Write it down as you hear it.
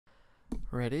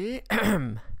Ready?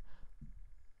 A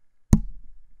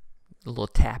little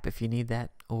tap if you need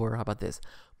that. Or how about this?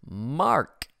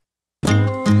 Mark.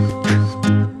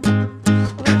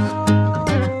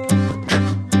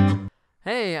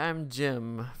 Hey, I'm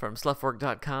Jim from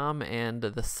Sluffwork.com and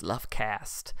the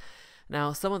Sluffcast.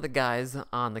 Now, some of the guys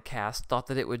on the cast thought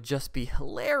that it would just be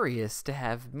hilarious to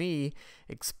have me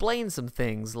explain some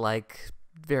things like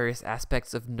various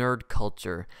aspects of nerd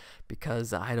culture,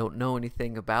 because I don't know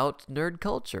anything about nerd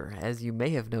culture, as you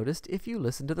may have noticed if you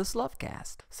listen to the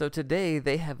Sluffcast. So today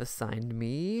they have assigned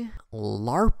me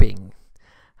LARPing.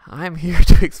 I'm here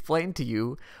to explain to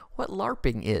you what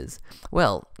LARPing is.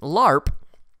 Well, LARP,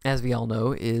 as we all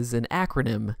know, is an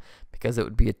acronym, because it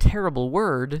would be a terrible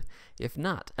word if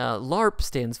not. LARP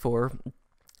stands for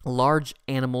Large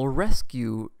Animal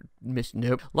Rescue Mission.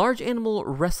 Nope. Large Animal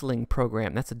Wrestling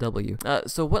Program. That's a W.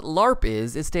 So what LARP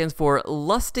is, it stands for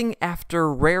Lusting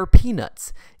After Rare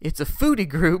Peanuts. It's a foodie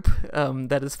group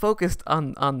that is focused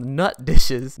on nut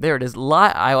dishes. There it is.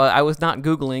 I was not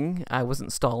Googling. I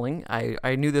wasn't stalling.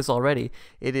 I knew this already.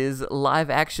 It is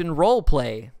live action role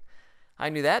play. I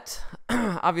knew that.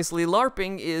 Obviously,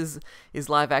 LARPing is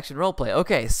live action roleplay.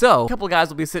 Okay, so a couple of guys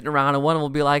will be sitting around, and one of them will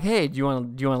be like, "Hey, do you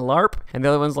want to LARP?" And the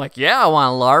other one's like, "Yeah, I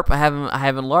want to LARP. I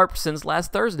haven't LARPed since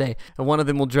last Thursday." And one of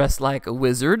them will dress like a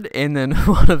wizard, and then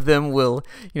one of them will,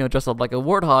 dress up like a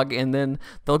warthog, and then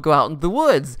they'll go out in the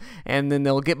woods, and then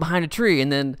they'll get behind a tree,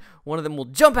 and then one of them will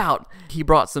jump out. He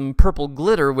brought some purple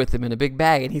glitter with him in a big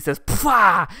bag, and he says,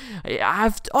 "Pwah!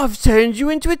 I've turned you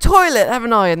into a toilet,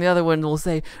 haven't I?" And the other one will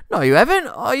say, "No, you haven't.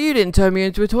 Oh, you didn't turn me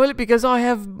into a toilet, because I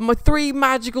have my 3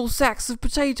 magical sacks of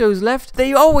potatoes left.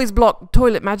 They always block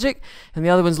toilet magic." And the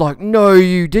other one's like, "No,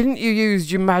 you didn't. You used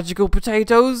your magical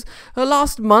potatoes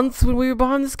last month when we were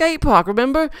behind the skate park,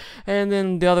 remember?" And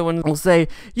then the other one will say,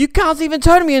 "You can't even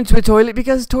turn me into a toilet,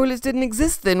 because toilets didn't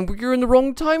exist then. You're in the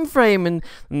wrong time frame." And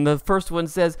the first one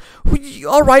says,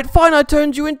 "All right, fine, I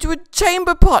turned you into a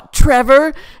chamber pot,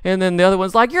 Trevor." And then the other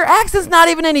one's like, "Your accent's not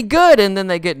even any good." And then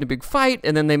they get in a big fight,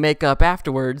 and then they make up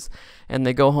afterwards, and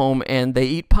they go home and they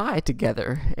eat pie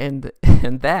together. And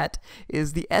that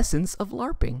is the essence of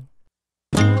LARPing.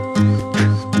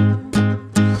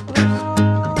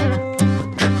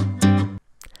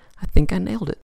 I think I nailed it.